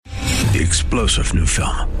the explosive new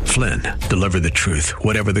film, Flynn, deliver the truth,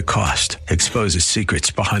 whatever the cost, exposes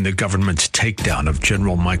secrets behind the government's takedown of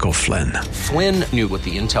General Michael Flynn. Flynn knew what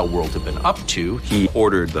the intel world had been up to. He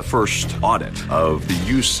ordered the first audit of the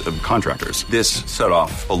use of contractors. This set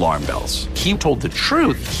off alarm bells. He told the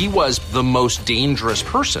truth. He was the most dangerous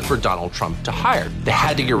person for Donald Trump to hire. They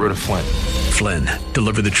had to get rid of Flynn. Flynn,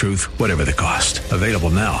 deliver the truth, whatever the cost. Available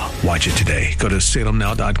now. Watch it today. Go to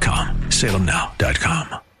salemnow.com.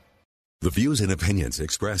 salemnow.com. The views and opinions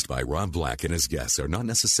expressed by Rob Black and his guests are not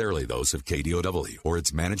necessarily those of KDOW or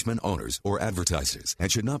its management, owners, or advertisers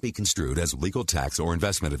and should not be construed as legal, tax, or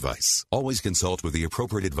investment advice. Always consult with the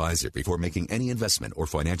appropriate advisor before making any investment or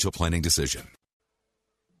financial planning decision.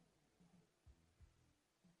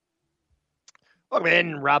 Welcome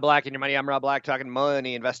in, Rob Black and Your Money. I'm Rob Black, talking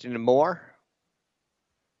money, investing in more.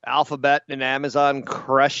 Alphabet and Amazon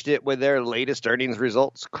crushed it with their latest earnings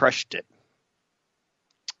results. Crushed it.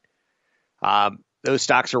 Those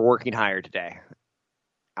stocks are working higher today.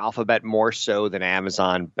 Alphabet more so than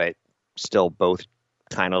Amazon, but still both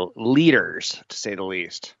kind of leaders, to say the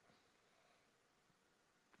least.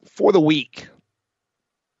 For the week,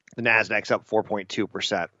 the Nasdaq's up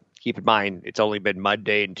 4.2%. Keep in mind, it's only been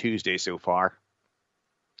Monday and Tuesday so far.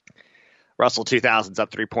 Russell 2000's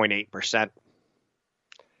up 3.8%.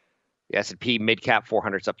 The S&P Mid-Cap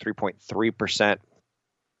 400's up 3.3%.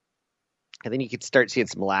 And then you could start seeing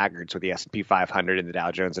some laggards with the S&P 500 and the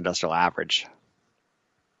Dow Jones Industrial Average.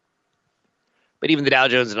 But even the Dow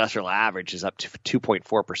Jones Industrial Average is up to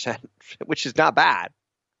 2.4%, which is not bad.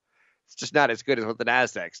 It's just not as good as what the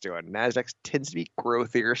Nasdaq's doing. Nasdaq tends to be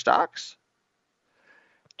growthier stocks.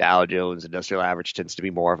 Dow Jones Industrial Average tends to be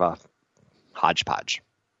more of a hodgepodge.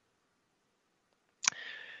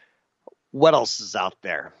 What else is out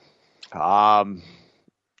there?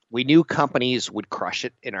 We knew companies would crush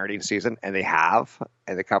it in earnings season, and they have.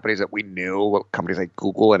 And the companies that we knew, companies like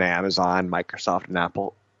Google and Amazon, Microsoft and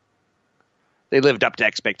Apple, they lived up to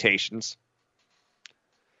expectations.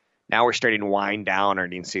 Now we're starting to wind down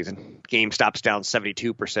earnings season. GameStop's down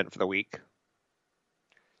 72% for the week.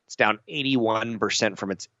 It's down 81%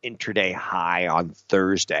 from its intraday high on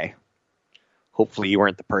Thursday. Hopefully you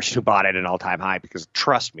weren't the person who bought at an all-time high, because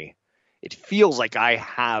trust me, it feels like I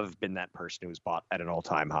have been that person who's bought at an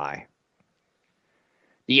all-time high.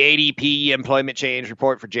 The ADP employment change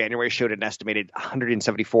report for January showed an estimated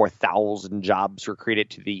 174,000 jobs were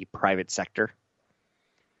created to the private sector.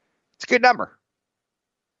 It's a good number.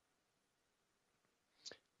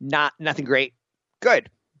 Nothing great. Good.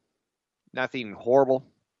 Nothing horrible.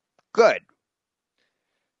 Good.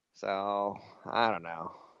 So, I don't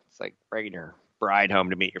know. It's like bringing your bride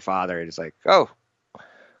home to meet your father. It's like, oh,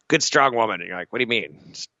 good, strong woman. And you're like, what do you mean?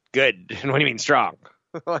 It's good. And what do you mean strong?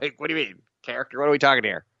 Like, what do you mean? Character? What are we talking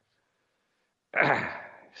here?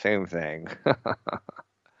 Same thing.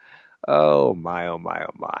 Oh, my, oh, my,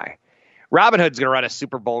 oh, my. Robinhood's going to run a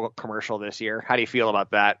Super Bowl commercial this year. How do you feel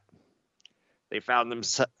about that? They found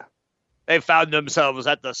themselves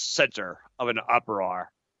at the center of an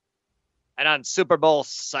uproar. And on Super Bowl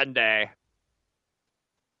Sunday,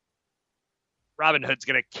 Robinhood's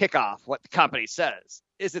going to kick off what the company says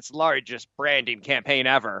is its largest branding campaign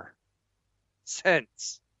ever,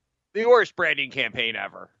 since the worst branding campaign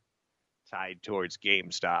ever, tied towards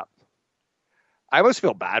GameStop. I almost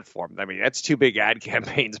feel bad for them. I mean, that's two big ad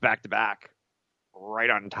campaigns back to back,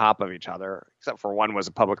 right on top of each other, except for one was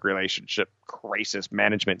a public relationship crisis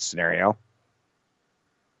management scenario.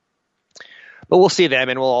 But we'll see them,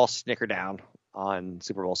 and we'll all snicker down on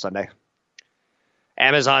Super Bowl Sunday.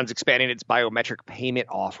 Amazon's expanding its biometric payment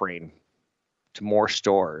offering to more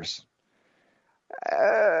stores.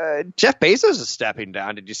 Jeff Bezos is stepping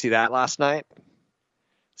down. Did you see that last night?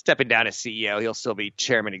 Stepping down as CEO. He'll still be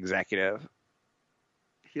chairman executive.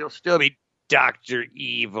 He'll still be Dr.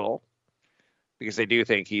 Evil, because they do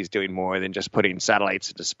think he's doing more than just putting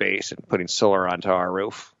satellites into space and putting solar onto our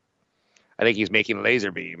roof. I think he's making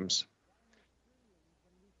laser beams.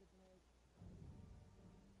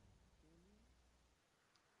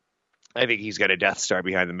 I think he's got a Death Star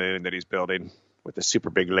behind the moon that he's building with a super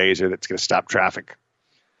big laser that's going to stop traffic.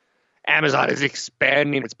 Amazon is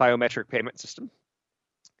expanding its biometric payment system.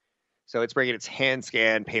 So it's bringing its hand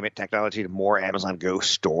scan payment technology to more Amazon Go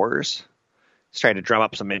stores. It's trying to drum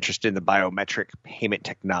up some interest in the biometric payment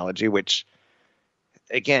technology, which,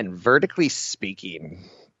 again, vertically speaking,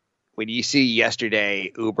 when you see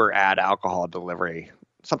yesterday Uber add alcohol delivery,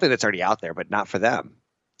 something that's already out there, but not for them.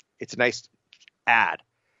 It's a nice ad.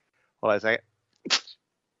 Hold on a second.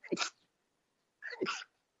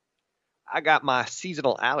 I got my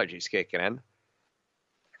seasonal allergies kicking in.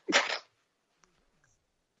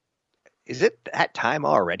 Is it that time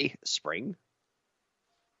already? Spring?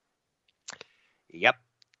 Yep.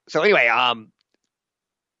 So anyway,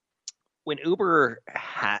 when Uber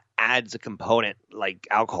adds a component like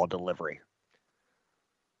alcohol delivery,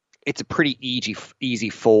 it's a pretty easy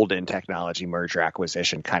fold-in technology merger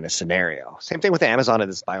acquisition kind of scenario. Same thing with Amazon in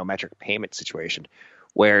this biometric payment situation,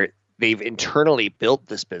 where they've internally built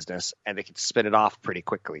this business and they can spin it off pretty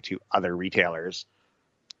quickly to other retailers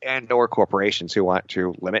and or corporations who want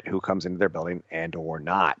to limit who comes into their building and or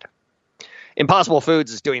not. Impossible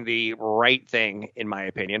Foods is doing the right thing, in my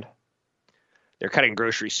opinion. They're cutting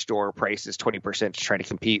grocery store prices 20% to try to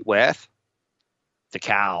compete with the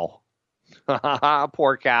cow.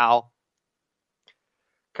 Poor cow.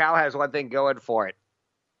 Cow has one thing going for it.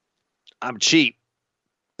 I'm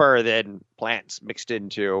cheaper than plants mixed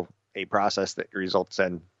into a process that results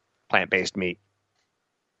in plant-based meat.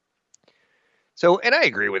 So, and I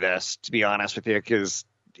agree with this, to be honest with you, because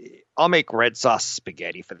I'll make red sauce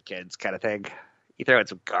spaghetti for the kids kind of thing. You throw in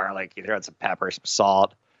some garlic, you throw in some pepper, some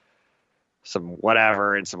salt, some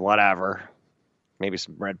whatever, and some whatever. Maybe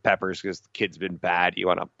some red peppers because the kid's been bad. You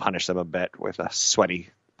want to punish them a bit with a sweaty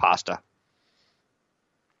pasta.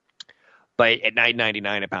 But at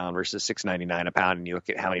 $9.99 a pound versus $6.99 a pound, and you look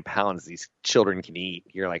at how many pounds these children can eat,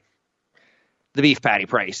 you're like, the beef patty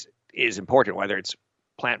price is important, whether it's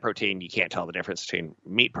plant protein, you can't tell the difference between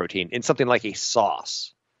meat protein and something like a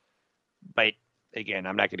sauce. But again,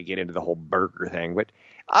 I'm not going to get into the whole burger thing, but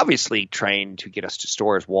obviously trying to get us to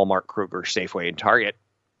stores, Walmart, Kroger, Safeway, and Target,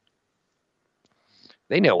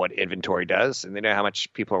 they know what inventory does, and they know how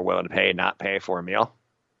much people are willing to pay and not pay for a meal.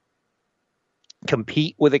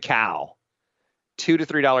 Compete with a cow. $2 to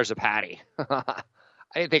 $3 a patty. I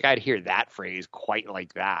didn't think I'd hear that phrase quite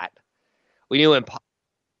like that. We knew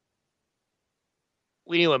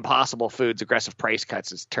Impossible Foods' aggressive price cuts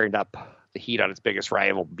has turned up the heat on its biggest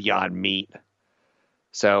rival, Beyond Meat.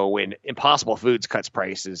 So when Impossible Foods cuts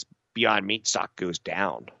prices, Beyond Meat stock goes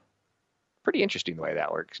down. Pretty interesting the way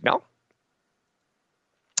that works, no?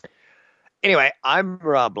 Anyway, I'm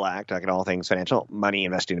Rob Black, talking all things financial, money,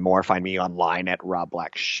 investing, and more. Find me online at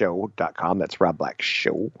robblackshow.com. That's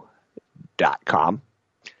robblackshow.com.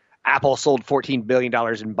 Apple sold $14 billion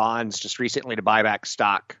in bonds just recently to buy back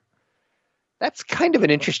stock. That's kind of an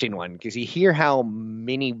interesting one because you hear how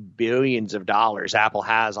many billions of dollars Apple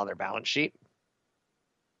has on their balance sheet.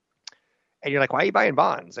 And you're like, why are you buying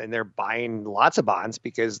bonds? And they're buying lots of bonds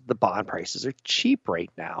because the bond prices are cheap right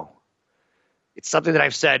now. It's something that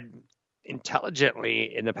I've said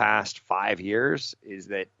intelligently in the past 5 years, is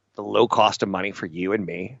that the low cost of money for you and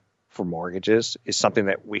me for mortgages is something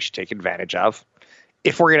that we should take advantage of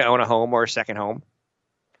if we're going to own a home or a second home.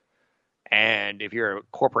 And if you're a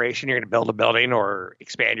corporation, you're going to build a building or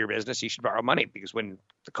expand your business, you should borrow money, because when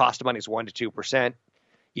the cost of money is 1% to 2%,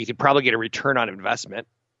 you could probably get a return on investment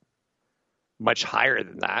much higher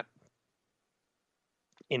than that.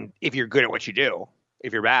 And if you're good at what you do,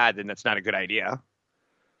 if you're bad, then that's not a good idea.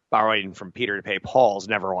 Borrowing from Peter to pay Paul is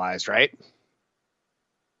never wise, right?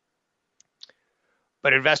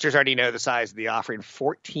 But investors already know the size of the offering,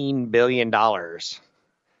 $14 billion.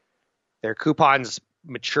 Their coupons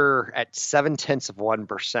mature at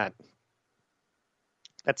 0.7%.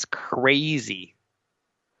 That's crazy.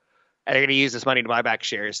 And they're going to use this money to buy back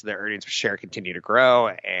shares so their earnings per share continue to grow,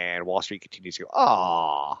 and Wall Street continues to go,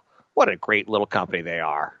 oh, what a great little company they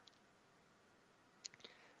are.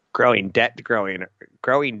 Growing debt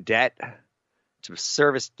to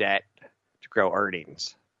service debt to grow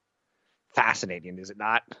earnings. Fascinating, is it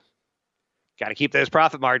not? Got to keep those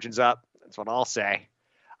profit margins up. That's what I'll say.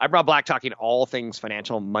 I'm Rob Black, talking all things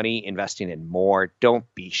financial, money, investing, and more. Don't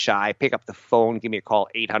be shy. Pick up the phone. Give me a call,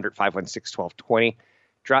 800-516-1220.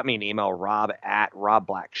 Drop me an email,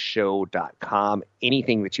 rob@robblackshow.com.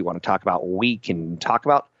 Anything that you want to talk about, we can talk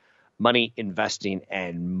about. Money, investing,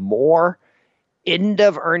 and more. End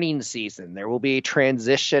of earnings season. There will be a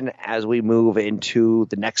transition as we move into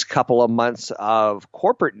the next couple of months of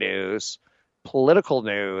corporate news, political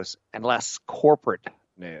news, and less corporate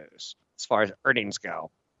news as far as earnings go.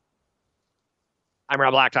 I'm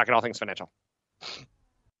Rob Black, talking all things financial.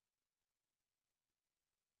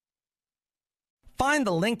 Find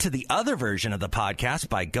the link to the other version of the podcast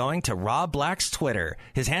by going to Rob Black's Twitter.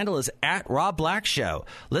 His handle is @RobBlackShow.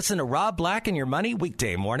 Listen to Rob Black and Your Money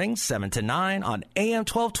weekday mornings, 7 to 9 on AM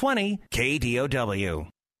 1220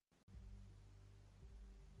 KDOW.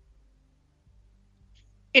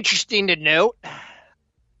 Interesting to note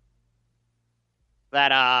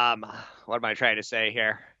that, what am I trying to say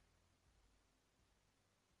here?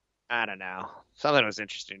 I don't know. Something was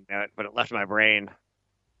interesting to note, but it left my brain.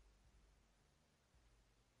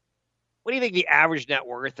 What do you think the average net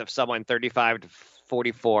worth of someone 35 to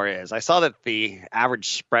 44 is? I saw that the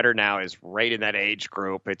average spreader now is right in that age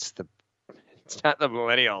group. It's not the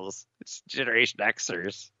millennials. It's Generation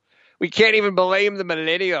Xers. We can't even blame the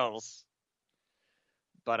millennials.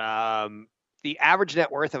 But the average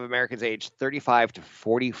net worth of Americans aged 35 to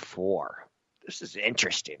 44. This is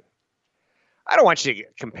interesting. I don't want you to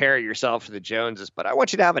compare yourself to the Joneses, but I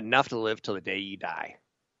want you to have enough to live till the day you die.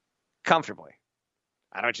 Comfortably.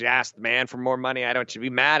 I don't want you to ask the man for more money. I don't want you to be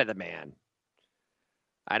mad at the man.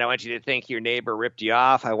 I don't want you to think your neighbor ripped you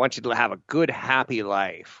off. I want you to have a good, happy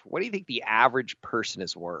life. What do you think the average person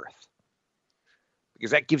is worth?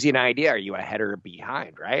 Because that gives you an idea. Are you ahead or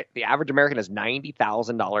behind, right? The average American has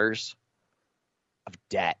 $90,000 of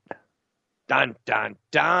debt. Dun, dun,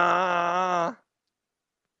 dun.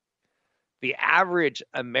 The average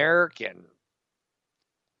American,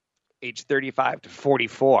 age 35 to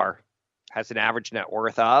 44, has an average net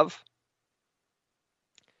worth of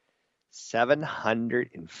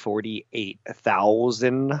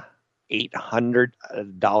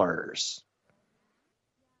 $748,800.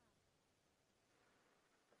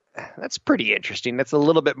 That's pretty interesting. That's a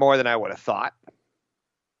little bit more than I would have thought.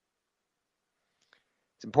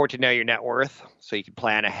 It's important to know your net worth so you can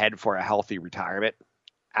plan ahead for a healthy retirement.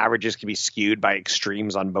 Averages can be skewed by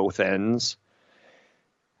extremes on both ends.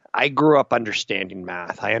 I grew up understanding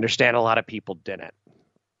math. I understand a lot of people didn't.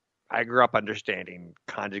 I grew up understanding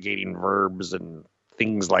conjugating verbs and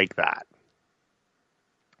things like that.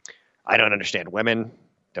 I don't understand women,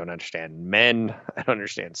 don't understand men, I don't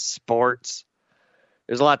understand sports.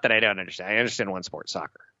 There's a lot that I don't understand. I understand one sport,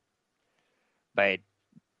 soccer. But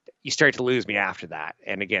you start to lose me after that.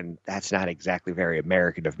 And again, that's not exactly very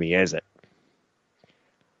American of me, is it?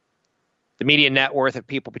 The median net worth of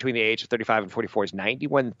people between the age of 35 and 44 is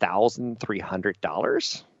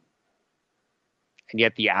 $91,300. And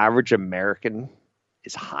yet the average American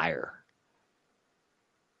is higher.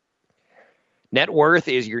 Net worth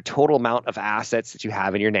is your total amount of assets that you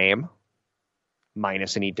have in your name,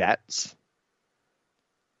 minus any debts.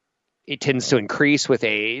 It tends to increase with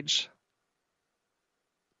age.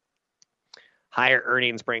 Higher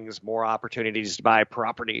earnings brings more opportunities to buy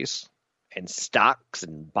properties and stocks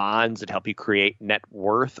and bonds that help you create net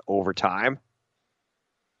worth over time.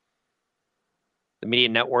 The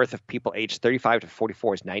median net worth of people aged 35 to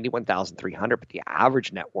 44 is $91,300, but the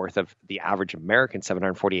average net worth of the average American,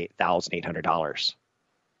 $748,800.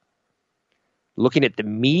 Looking at the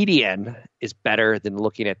median is better than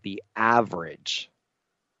looking at the average,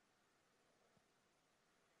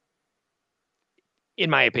 in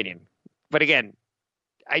my opinion. But again,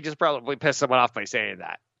 I just probably pissed someone off by saying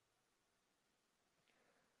that.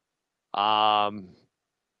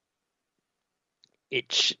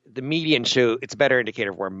 The median it's a better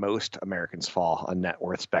indicator of where most Americans fall on net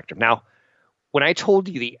worth spectrum. Now, when I told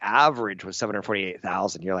you the average was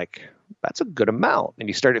 $748,000, you're like, that's a good amount, and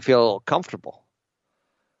you start to feel comfortable.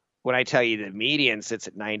 When I tell you the median sits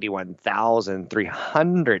at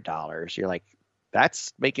 $91,300, you're like,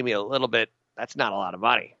 that's making me a little bit. That's not a lot of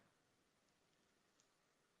money,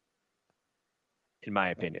 in my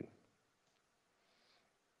opinion.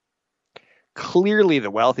 Clearly,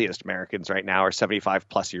 the wealthiest Americans right now are 75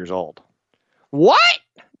 plus years old. What?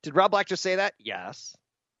 Did Rob Black just say that? Yes.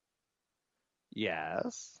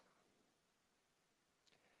 Yes.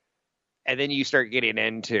 And then you start getting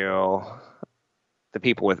into the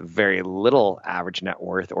people with very little average net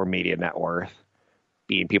worth or median net worth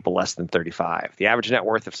being people less than 35. The average net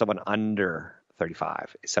worth of someone under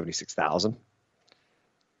 35 is $76,000.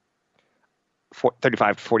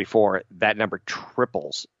 35 to 44, that number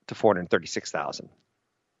triples to $436,000.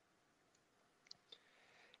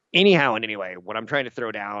 Anyhow and anyway, what I'm trying to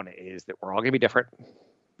throw down is that we're all going to be different.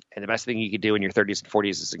 And the best thing you can do in your 30s and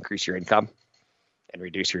 40s is increase your income and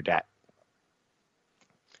reduce your debt.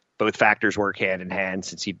 Both factors work hand in hand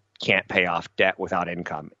since you can't pay off debt without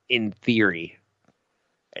income, in theory.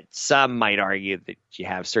 And some might argue that you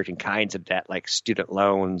have certain kinds of debt, like student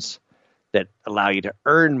loans, that allow you to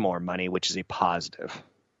earn more money, which is a positive.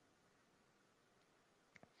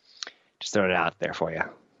 Just throwing it out there for you.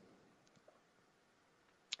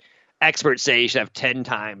 Experts say you should have 10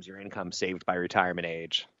 times your income saved by retirement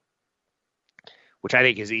age, which I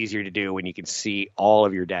think is easier to do when you can see all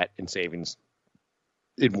of your debt and savings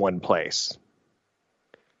in one place.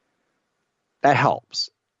 That helps.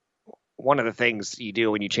 One of the things you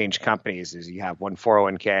do when you change companies is you have one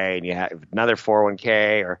 401k and you have another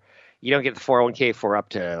 401k, or you don't get the 401k for up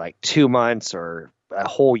to like 2 months or a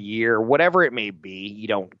whole year, whatever it may be, you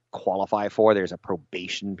don't qualify for. There's a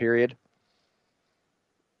probation period.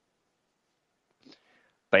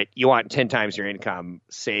 But you want 10 times your income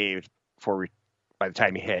saved by the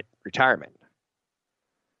time you hit retirement.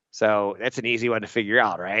 So that's an easy one to figure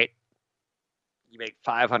out, right? You make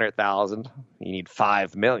 500,000, you need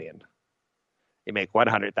 5 million. You make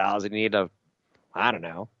 100,000, you need I don't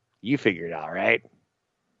know. You figure it out, right?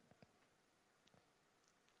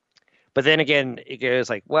 But then again, it goes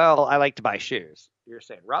like, well, I like to buy shoes. You're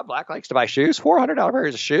saying Rob Black likes to buy shoes? $400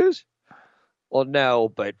 pairs of shoes? Well, no,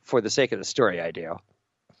 but for the sake of the story, I do.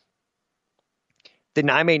 Then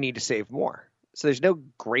I may need to save more. So there's no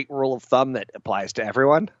great rule of thumb that applies to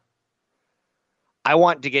everyone. I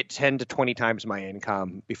want to get 10 to 20 times my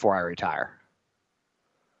income before I retire.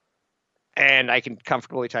 And I can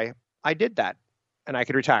comfortably tell you, I did that, and I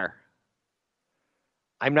could retire.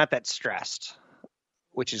 I'm not that stressed,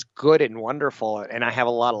 which is good and wonderful, and I have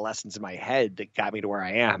a lot of lessons in my head that got me to where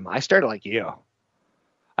I am. I started like you.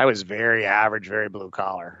 I was very average, very blue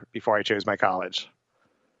collar before I chose my college.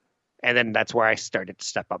 And then that's where I started to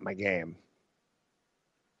step up my game.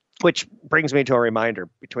 Which brings me to a reminder,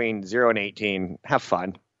 between 0 and 18, have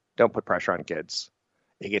fun. Don't put pressure on kids.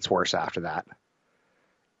 It gets worse after that.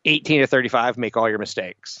 18 to 35, make all your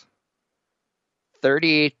mistakes.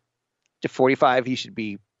 30 to 45, you should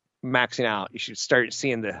be maxing out. You should start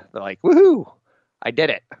seeing the like, woohoo, I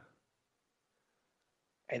did it.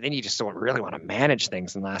 And then you just don't really want to manage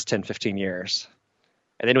things in the last 10, 15 years.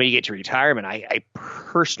 And then when you get to retirement, I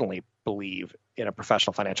personally believe in a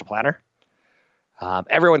professional financial planner.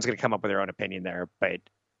 Everyone's going to come up with their own opinion there, but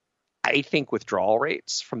I think withdrawal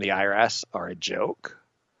rates from the IRS are a joke.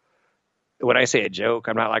 When I say a joke,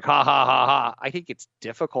 I'm not like, ha, ha, ha, ha. I think it's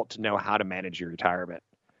difficult to know how to manage your retirement,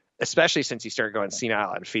 especially since you start going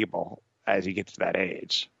senile and feeble as you get to that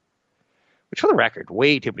age. Which, for the record,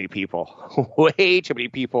 way too many people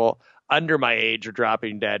under my age are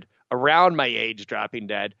dropping dead, around my age dropping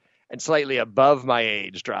dead, and slightly above my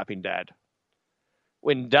age dropping dead.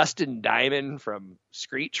 When Dustin Diamond from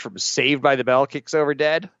Screech from Saved by the Bell kicks over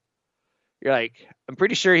dead, you're like, I'm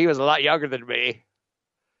pretty sure he was a lot younger than me.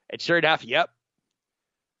 And sure enough, yep.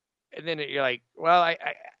 And then you're like, well,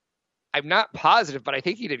 I'm not positive, but I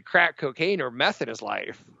think he did crack cocaine or meth in his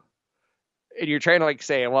life. And you're trying to like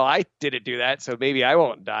say, well, I didn't do that, so maybe I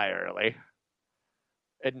won't die early.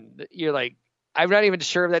 And you're like, I'm not even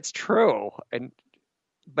sure if that's true.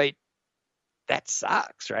 But that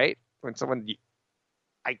sucks, right? When someone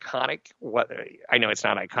iconic, I know it's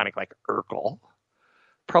not iconic like Urkel.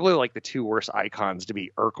 Probably like the two worst icons to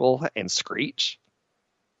be Urkel and Screech.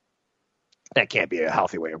 That can't be a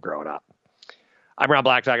healthy way of growing up. I'm Rob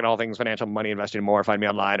Black, talking all things financial, money, investing, and more. Find me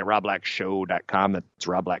online at robblackshow.com. That's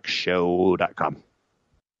robblackshow.com.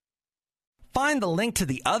 Find the link to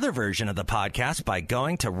the other version of the podcast by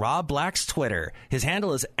going to Rob Black's Twitter. His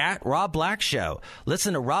handle is at Rob Black Show.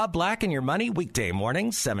 Listen to Rob Black and Your Money weekday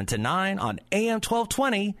mornings, 7 to 9 on AM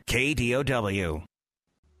 1220 KDOW.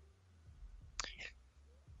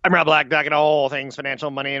 I'm Rob Black, talking all things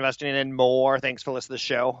financial, money, investing, and more. Thanks for listening to the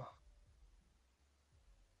show.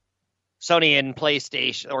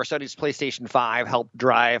 Sony's PlayStation 5 helped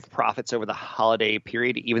drive profits over the holiday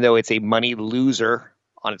period, even though it's a money loser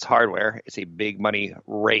on its hardware. It's a big money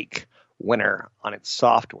rake winner on its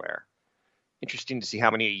software. Interesting to see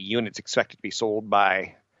how many units expected to be sold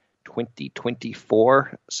by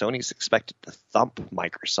 2024. Sony's expected to thump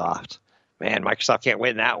Microsoft. Man, Microsoft can't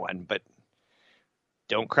win that one, but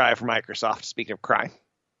don't cry for Microsoft. Speaking of crying,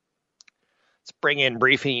 let's bring in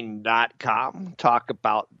briefing.com, talk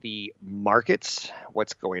about the markets,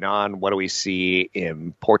 what's going on, what do we see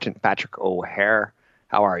important. Patrick O'Hare,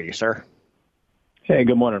 how are you, sir? Hey,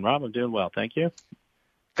 good morning, Rob. I'm doing well, thank you.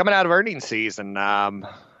 Coming out of earnings season,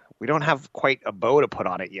 we don't have quite a bow to put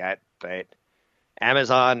on it yet, but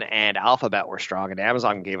Amazon and Alphabet were strong, and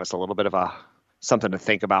Amazon gave us a little bit of something to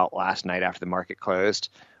think about last night after the market closed.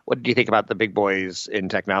 What do you think about the big boys in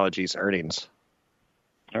technology's earnings?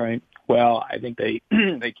 All right. Well, I think they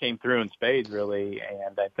came through in spades, really,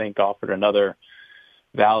 and I think offered another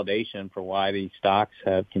validation for why these stocks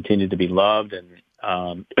have continued to be loved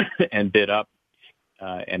and bid up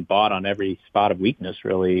and bought on every spot of weakness,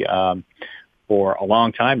 really, for a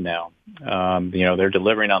long time now. They're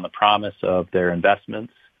delivering on the promise of their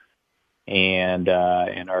investments and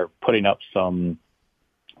are putting up some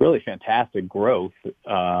really fantastic growth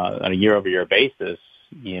on a year-over-year basis,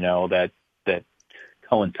 that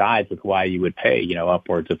coincides with why you would pay,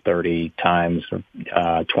 upwards of 30 times,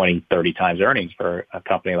 20, 30 times earnings for a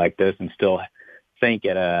company like this and still think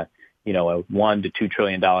at a $1 to $2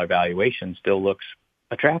 trillion valuation still looks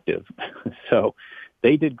attractive. So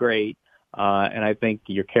they did great. And I think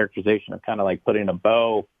your characterization of kind of like putting a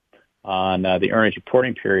bow on the earnings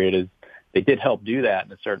reporting period they did help do that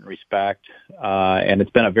in a certain respect. And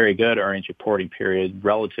it's been a very good earnings reporting period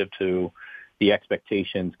relative to the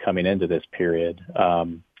expectations coming into this period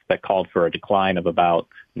that called for a decline of about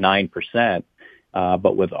 9%.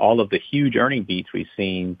 But with all of the huge earning beats we've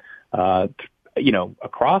seen,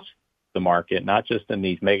 across the market, not just in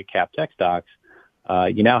these mega cap tech stocks,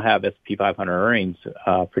 you now have S&P 500 earnings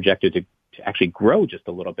projected to actually grow just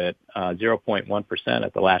a little bit, 0.1%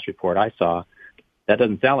 at the last report I saw. That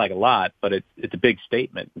doesn't sound like a lot, but it's a big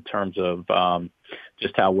statement in terms of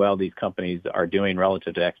just how well these companies are doing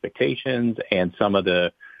relative to expectations and some of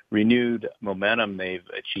the renewed momentum they've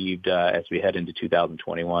achieved as we head into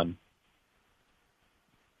 2021.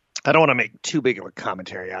 I don't want to make too big of a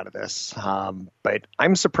commentary out of this, but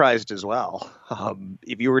I'm surprised as well.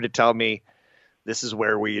 If you were to tell me this is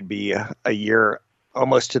where we'd be a year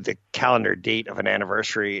almost to the calendar date of an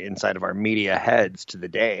anniversary inside of our media heads to the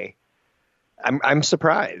day, I'm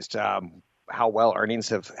surprised how well earnings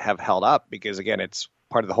have held up, because, again, it's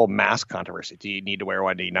part of the whole mask controversy. Do you need to wear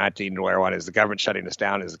one? Do you not need to wear one? Is the government shutting us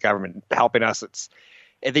down? Is the government helping us?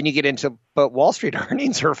 And then you get into, but Wall Street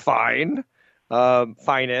earnings are fine.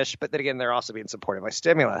 Fine-ish, but then again, they're also being supported by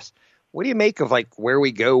stimulus. What do you make of where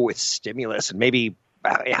we go with stimulus, and maybe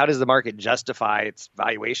how does the market justify its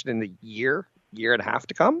valuation in the year and a half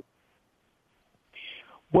to come?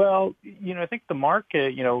 Well, I think the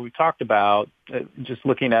market, we talked about just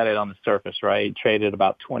looking at it on the surface, right? Traded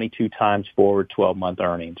about 22 times forward 12-month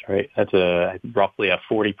earnings, right? That's roughly a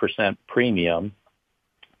 40% premium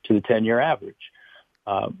to the 10-year average.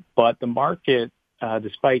 But the market,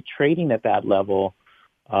 despite trading at that level,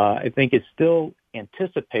 I think is still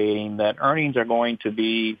anticipating that earnings are going to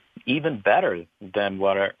be even better than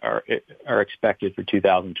what are expected for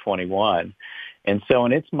 2021. And so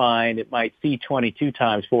in its mind, it might see 22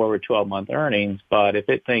 times forward 12-month earnings, but if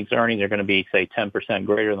it thinks earnings are going to be, say, 10%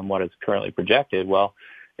 greater than what is currently projected, well,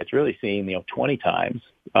 it's really seeing, 20 times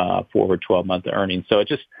forward 12-month earnings. So it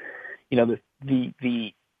just,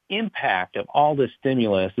 the impact of all this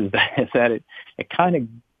stimulus is that it kind of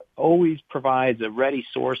always provides a ready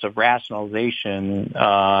source of rationalization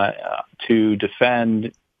to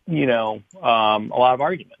defend, a lot of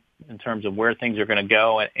argument in terms of where things are going to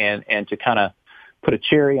go, and to kind of put a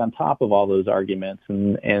cherry on top of all those arguments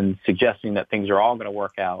and suggesting that things are all going to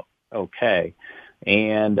work out okay.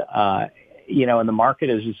 And, and the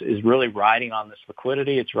market is really riding on this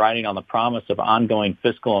liquidity. It's riding on the promise of ongoing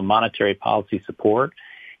fiscal and monetary policy support.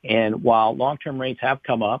 And while long-term rates have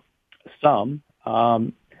come up some,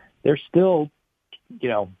 they're still,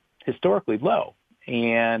 historically low.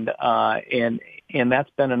 And that's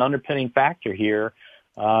been an underpinning factor here.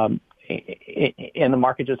 And the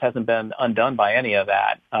market just hasn't been undone by any of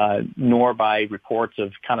that, nor by reports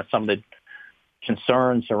of kind of some of the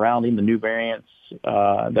concerns surrounding the new variants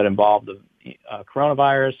that involve the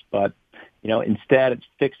coronavirus. But, instead it's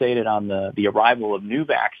fixated on the arrival of new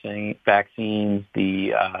vaccines,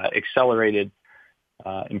 the accelerated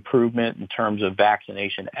improvement in terms of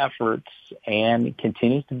vaccination efforts, and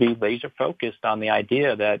continues to be laser focused on the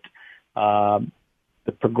idea that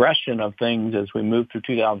the progression of things as we move through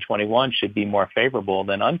 2021 should be more favorable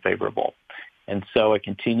than unfavorable. And so it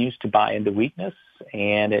continues to buy into weakness,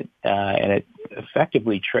 and it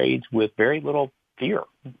effectively trades with very little fear,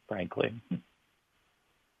 frankly.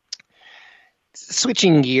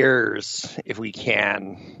 Switching gears, if we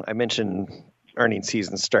can, I mentioned earnings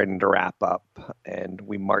season starting to wrap up, and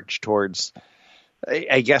we march towards,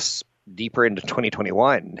 I guess, deeper into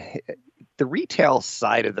 2021. The retail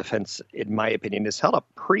side of the fence, in my opinion, has held up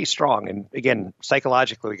pretty strong. And again,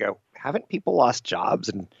 psychologically, we go, haven't people lost jobs?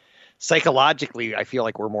 And psychologically, I feel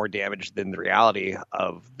like we're more damaged than the reality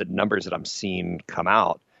of the numbers that I'm seeing come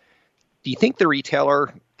out. Do you think the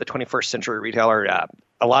retailer, the 21st century retailer,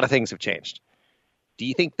 a lot of things have changed. Do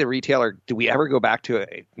you think the retailer, do we ever go back to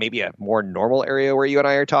maybe a more normal area where you and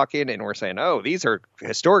I are talking and we're saying, oh, these are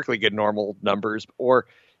historically good normal numbers? Or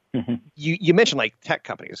you mentioned tech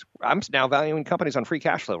companies. I'm now valuing companies on free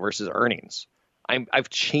cash flow versus earnings. I've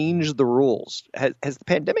changed the rules. Has the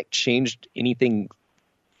pandemic changed anything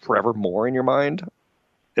forever more in your mind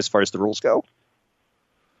as far as the rules go?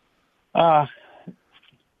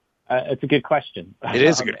 It's a good question. It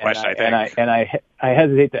is a good question, I think. And I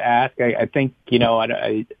hesitate to ask. I think,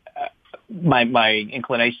 my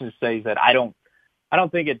inclination to say is that I don't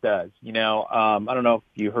think it does. I don't know if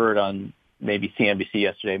you heard on maybe CNBC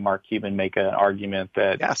yesterday, Mark Cuban make an argument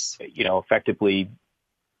that, yes, effectively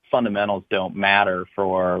fundamentals don't matter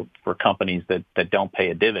for companies that don't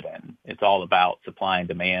pay a dividend. It's all about supply and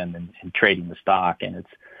demand and trading the stock. And it's,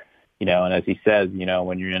 and as he says,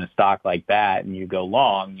 when you're in a stock like that and you go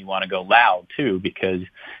long, you want to go loud too, because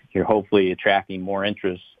you're hopefully attracting more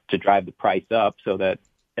interest to drive the price up so that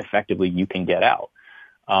effectively you can get out.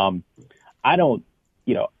 I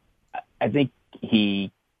think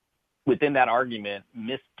he, within that argument,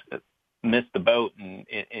 missed the boat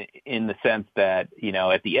in the sense that,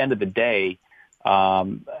 at the end of the day,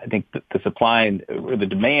 I think the supply or the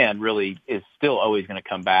demand really is still always going to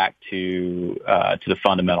come back to the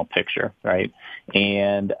fundamental picture, right?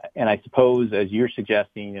 And I suppose, as you're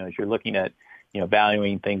suggesting, as you're looking at,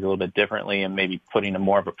 valuing things a little bit differently and maybe putting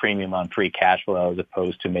more of a premium on free cash flow as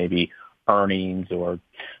opposed to maybe earnings or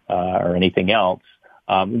anything else,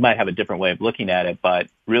 we might have a different way of looking at it, but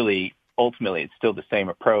really, ultimately, it's still the same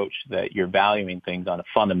approach that you're valuing things on a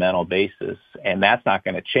fundamental basis, and that's not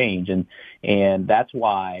going to change. And that's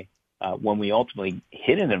why when we ultimately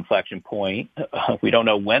hit an inflection point, we don't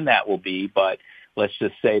know when that will be, but let's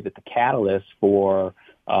just say that the catalyst for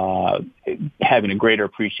having a greater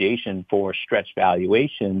appreciation for stretched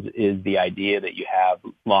valuations is the idea that you have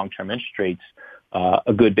long-term interest rates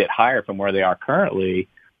a good bit higher from where they are currently.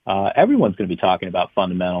 Everyone's going to be talking about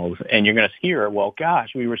fundamentals, and you're going to hear, well, gosh,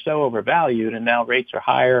 we were so overvalued and now rates are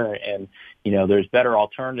higher, and there's better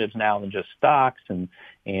alternatives now than just stocks, and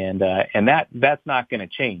that's not going to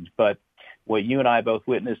change. But what you and I both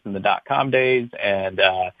witnessed in the .com days, and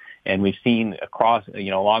we've seen across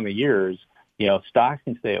along the years, stocks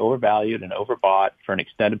can stay overvalued and overbought for an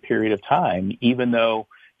extended period of time, even though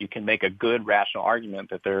you can make a good rational argument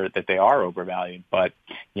that they are overvalued. But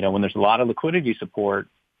when there's a lot of liquidity support,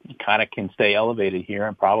 you kind of can stay elevated here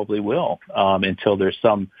and probably will until there's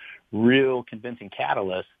some real convincing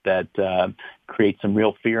catalyst that creates some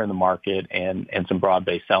real fear in the market and some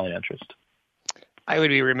broad-based selling interest. I would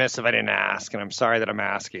be remiss if I didn't ask, and I'm sorry that I'm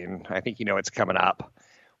asking. I think it's coming up.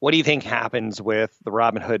 What do you think happens with the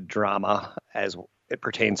Robinhood drama as it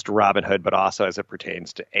pertains to Robinhood, but also as it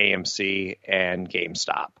pertains to AMC and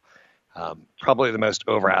GameStop? Probably the most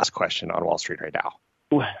over-asked question on Wall Street right now.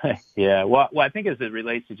 Yeah, well, I think as it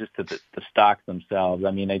relates to just to the stocks themselves,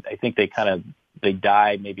 I mean, I think they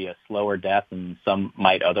die maybe a slower death than some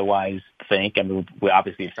might otherwise think. I mean, we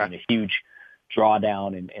obviously have seen a huge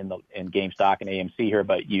drawdown in GameStop and AMC here,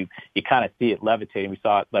 but you kind of see it levitating. We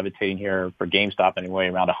saw it levitating here for GameStop anyway,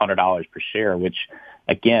 around $100 per share, which,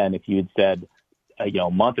 again, if you had said a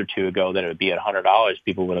month or two ago that it would be at $100,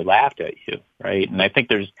 people would have laughed at you, right? And I think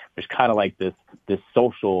there's kind of like this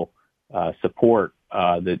social support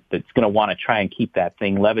that's going to want to try and keep that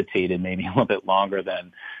thing levitated maybe a little bit longer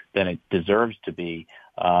than it deserves to be.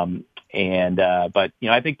 But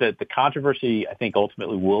I think that the controversy, I think,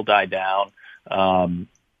 ultimately will die down.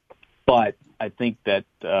 But I think that,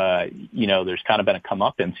 there's kind of been a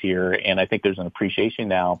comeuppance here, and I think there's an appreciation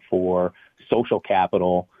now for social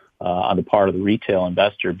capital on the part of the retail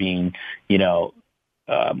investor being,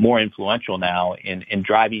 more influential now in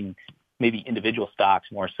driving maybe individual stocks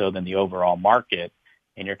more so than the overall market.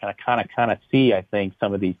 And you're going to kind of see, I think,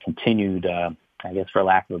 some of these continued, I guess for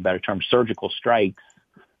lack of a better term, surgical strikes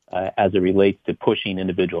as it relates to pushing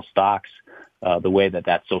individual stocks the way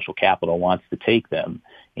that social capital wants to take them.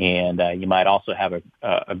 And you might also have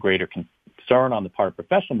a greater concern on the part of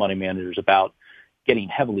professional money managers about getting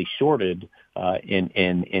heavily shorted in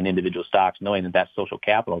individual stocks, knowing that social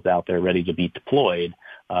capital is out there ready to be deployed.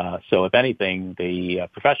 So if anything, the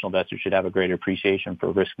professional investors should have a greater appreciation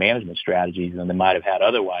for risk management strategies than they might have had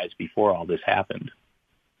otherwise before all this happened.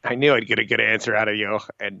 I knew I'd get a good answer out of you,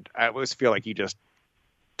 and I always feel like you just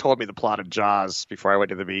told me the plot of Jaws before I went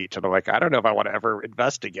to the beach, and I'm like, I don't know if I want to ever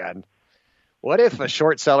invest again. What if a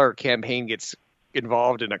short seller campaign gets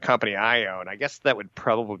involved in a company I own? I guess that would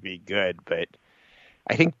probably be good, but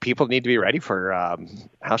I think people need to be ready for,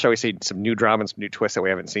 how shall we say, some new drama and some new twists that we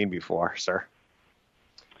haven't seen before, sir.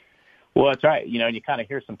 Well, that's right. And you kind of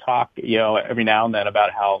hear some talk, every now and then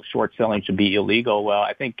about how short selling should be illegal. Well,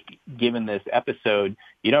 I think given this episode,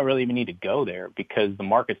 you don't really even need to go there because the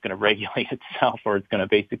market's going to regulate itself, or it's going to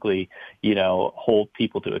basically, hold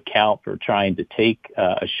people to account for trying to take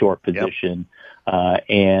a short position. Yep.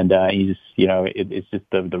 It's just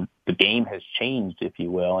the game has changed, if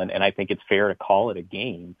you will. And I think it's fair to call it a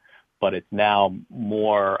game, but it's now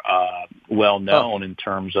more well known in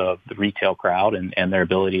terms of the retail crowd and their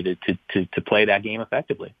ability to play that game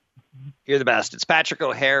effectively. You're the best. It's Patrick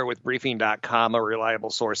O'Hare with Briefing.com, a reliable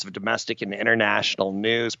source of domestic and international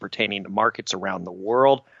news pertaining to markets around the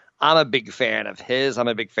world. I'm a big fan of his. I'm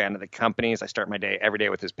a big fan of the companies. I start my day every day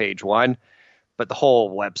with his page one, but the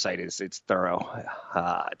whole website it's thorough.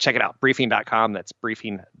 Check it out, Briefing.com. That's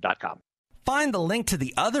Briefing.com. Find the link to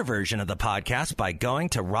the other version of the podcast by going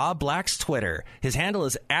to Rob Black's Twitter. His handle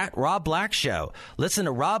is at Rob Black Show. Listen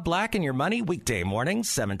to Rob Black and Your Money weekday mornings,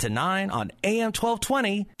 7 to 9 on AM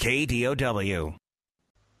 1220 KDOW.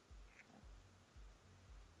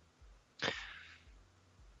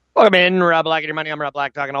 Welcome in, Rob Black and Your Money. I'm Rob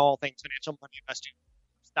Black, talking all things financial, money, investing,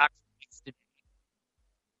 stocks.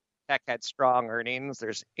 Tech had strong earnings.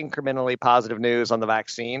 There's incrementally positive news on the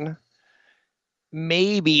vaccine.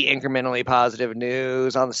 Maybe incrementally positive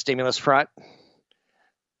news on the stimulus front.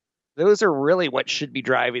 Those are really what should be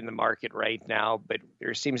driving the market right now, but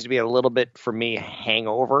there seems to be a little bit, for me,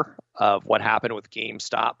 hangover of what happened with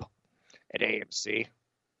GameStop at AMC.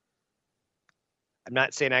 I'm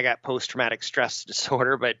not saying I got post-traumatic stress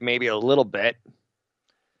disorder, but maybe a little bit.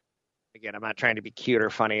 Again, I'm not trying to be cute or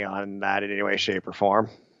funny on that in any way, shape, or form.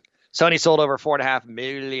 Sony sold over 4.5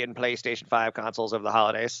 million PlayStation 5 consoles over the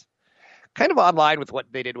holidays. Kind of on line with what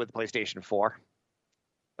they did with the PlayStation 4.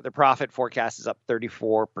 But their profit forecast is up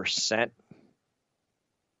 34%.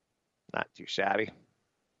 Not too shabby.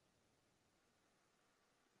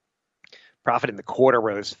 Profit in the quarter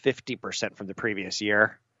rose 50% from the previous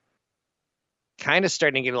year. Kind of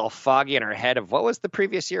starting to get a little foggy in our head of what was the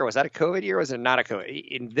previous year? Was that a COVID year or was it not a COVID?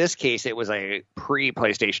 In this case, it was a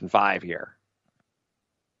pre-PlayStation 5 year.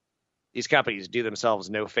 These companies do themselves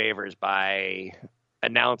no favors by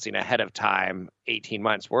announcing ahead of time 18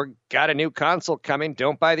 months. We've got a new console coming.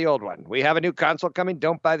 Don't buy the old one. We have a new console coming.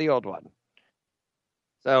 Don't buy the old one.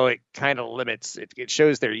 So it kind of limits. It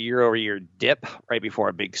shows their year-over-year dip right before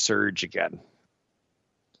a big surge again.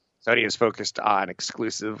 Sony is focused on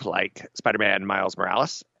exclusive like Spider-Man Miles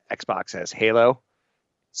Morales. Xbox has Halo.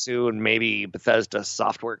 Soon, maybe Bethesda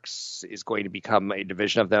Softworks is going to become a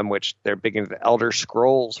division of them, which they're big into the Elder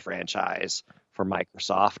Scrolls franchise for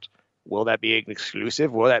Microsoft. Will that be an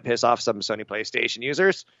exclusive? Will that piss off some Sony PlayStation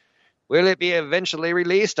users? Will it be eventually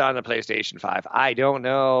released on the PlayStation 5? I don't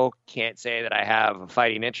know. Can't say that I have a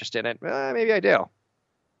fighting interest in it. Maybe I do.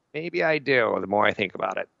 Maybe I do, the more I think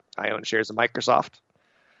about it. I own shares of Microsoft.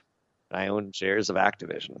 I own shares of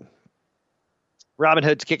Activision.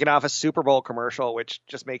 Robinhood's kicking off a Super Bowl commercial, which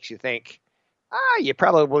just makes you think, you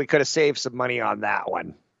probably could have saved some money on that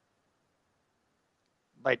one.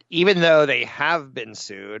 But even though they have been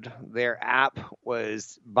sued, their app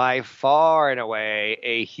was by far and away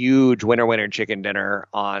a huge winner chicken dinner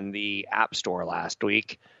on the App Store last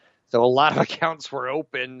week. So a lot of accounts were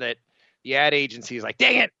open that the ad agency is like,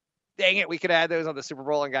 dang it, we could add those on the Super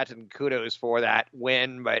Bowl and got some kudos for that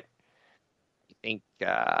win. But I think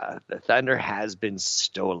the thunder has been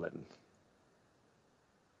stolen.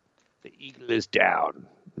 The eagle is down.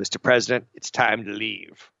 Mr. President, it's time to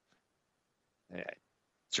leave.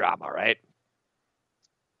 Drama, right?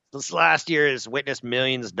 This last year has witnessed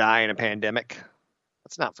millions die in a pandemic.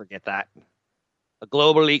 Let's not forget that. A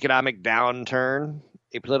global economic downturn,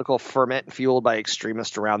 a political ferment fueled by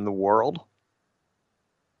extremists around the world.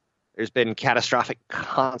 There's been catastrophic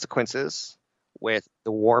consequences with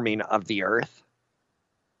the warming of the earth.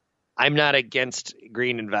 I'm not against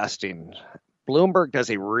green investing. Bloomberg does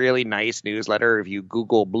a really nice newsletter. If you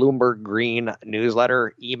Google Bloomberg Green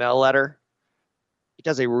newsletter, email letter, it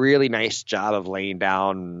does a really nice job of laying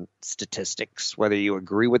down statistics, whether you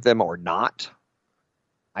agree with them or not.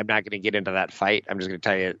 I'm not going to get into that fight. I'm just going to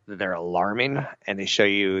tell you that they're alarming, and they show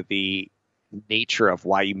you the nature of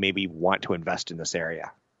why you maybe want to invest in this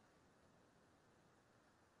area.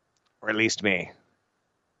 Or at least me.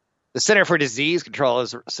 The Center for Disease Control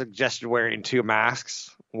has suggested wearing 2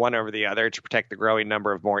 masks, one over the other, to protect the growing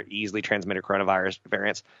number of more easily transmitted coronavirus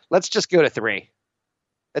variants. Let's just go to 3.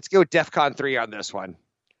 Let's go DEFCON 3 on this one.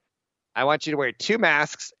 I want you to wear 2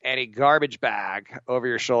 masks and a garbage bag over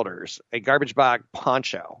your shoulders, a garbage bag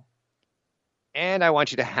poncho. And I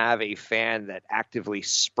want you to have a fan that actively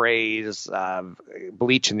sprays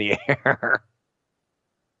bleach in the air.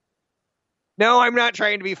 No, I'm not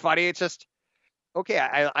trying to be funny. It's just, okay,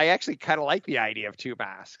 I actually kind of like the idea of 2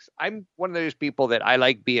 masks. I'm one of those people that I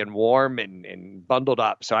like being warm and bundled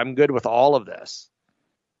up, so I'm good with all of this.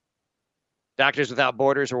 Doctors Without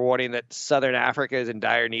Borders are warning that Southern Africa is in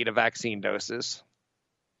dire need of vaccine doses.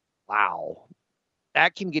 Wow.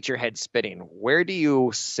 That can get your head spinning. Where do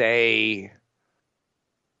you say,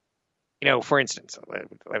 for instance,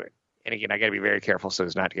 and again, I got to be very careful so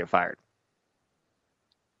as not to get fired.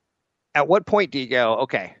 At what point do you go,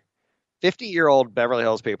 okay, 50-year-old Beverly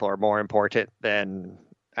Hills people are more important than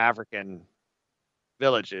African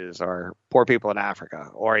villages or poor people in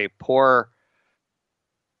Africa or a poor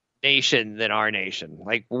nation than our nation?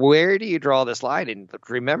 Like, where do you draw this line? And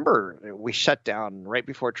remember, we shut down right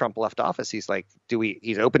before Trump left office. He's like,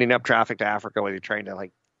 he's opening up traffic to Africa, whether you're trying to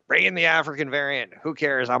Bring in the African variant. Who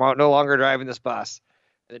cares? I'm no longer driving this bus.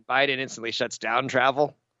 And then Biden instantly shuts down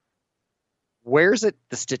travel. Where's it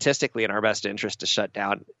statistically in our best interest to shut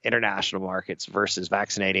down international markets versus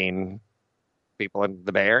vaccinating people in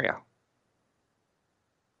the Bay Area?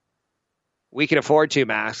 We can afford 2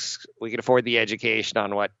 masks. We can afford the education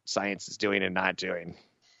on what science is doing and not doing.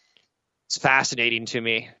 It's fascinating to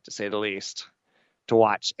me, to say the least, to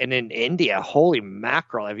watch. And in India, holy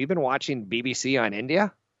mackerel, have you been watching BBC on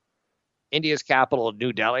India? India's capital,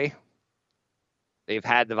 New Delhi. They've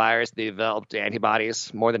had the virus. They developed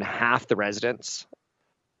antibodies. More than half the residents.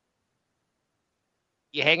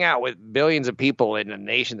 You hang out with billions of people in a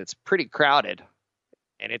nation that's pretty crowded,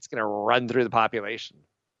 and it's going to run through the population.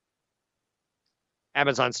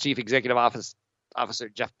 Amazon's chief executive officer,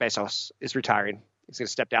 Jeff Bezos, is retiring. He's going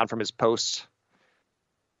to step down from his post.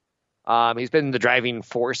 He's been the driving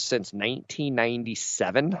force since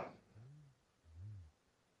 1997.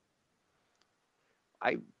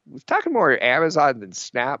 I was talking more Amazon than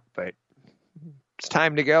Snap, but it's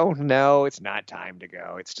time to go. No, it's not time to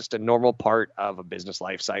go. It's just a normal part of a business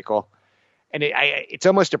life cycle. And it's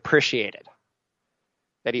almost appreciated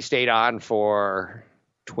that he stayed on for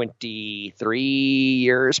 23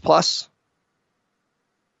 years plus.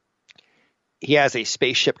 He has a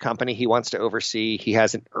spaceship company he wants to oversee. He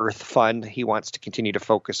has an Earth fund he wants to continue to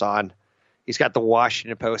focus on. He's got the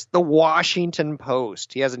Washington Post. The Washington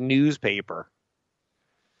Post. He has a newspaper.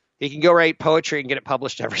 He can go write poetry and get it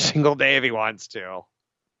published every single day if he wants to.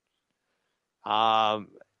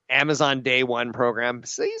 Amazon Day One program.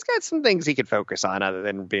 So he's got some things he could focus on other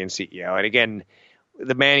than being CEO. And again,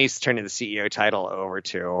 the man he's turning the CEO title over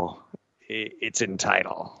to, it's in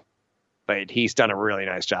title. But he's done a really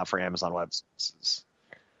nice job for Amazon Web Services.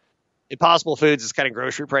 Impossible Foods is cutting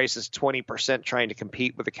grocery prices 20%, trying to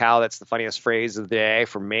compete with the cow. That's the funniest phrase of the day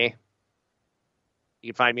for me.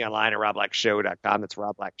 You can find me online at robblackshow.com. That's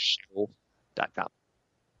robblackshow.com.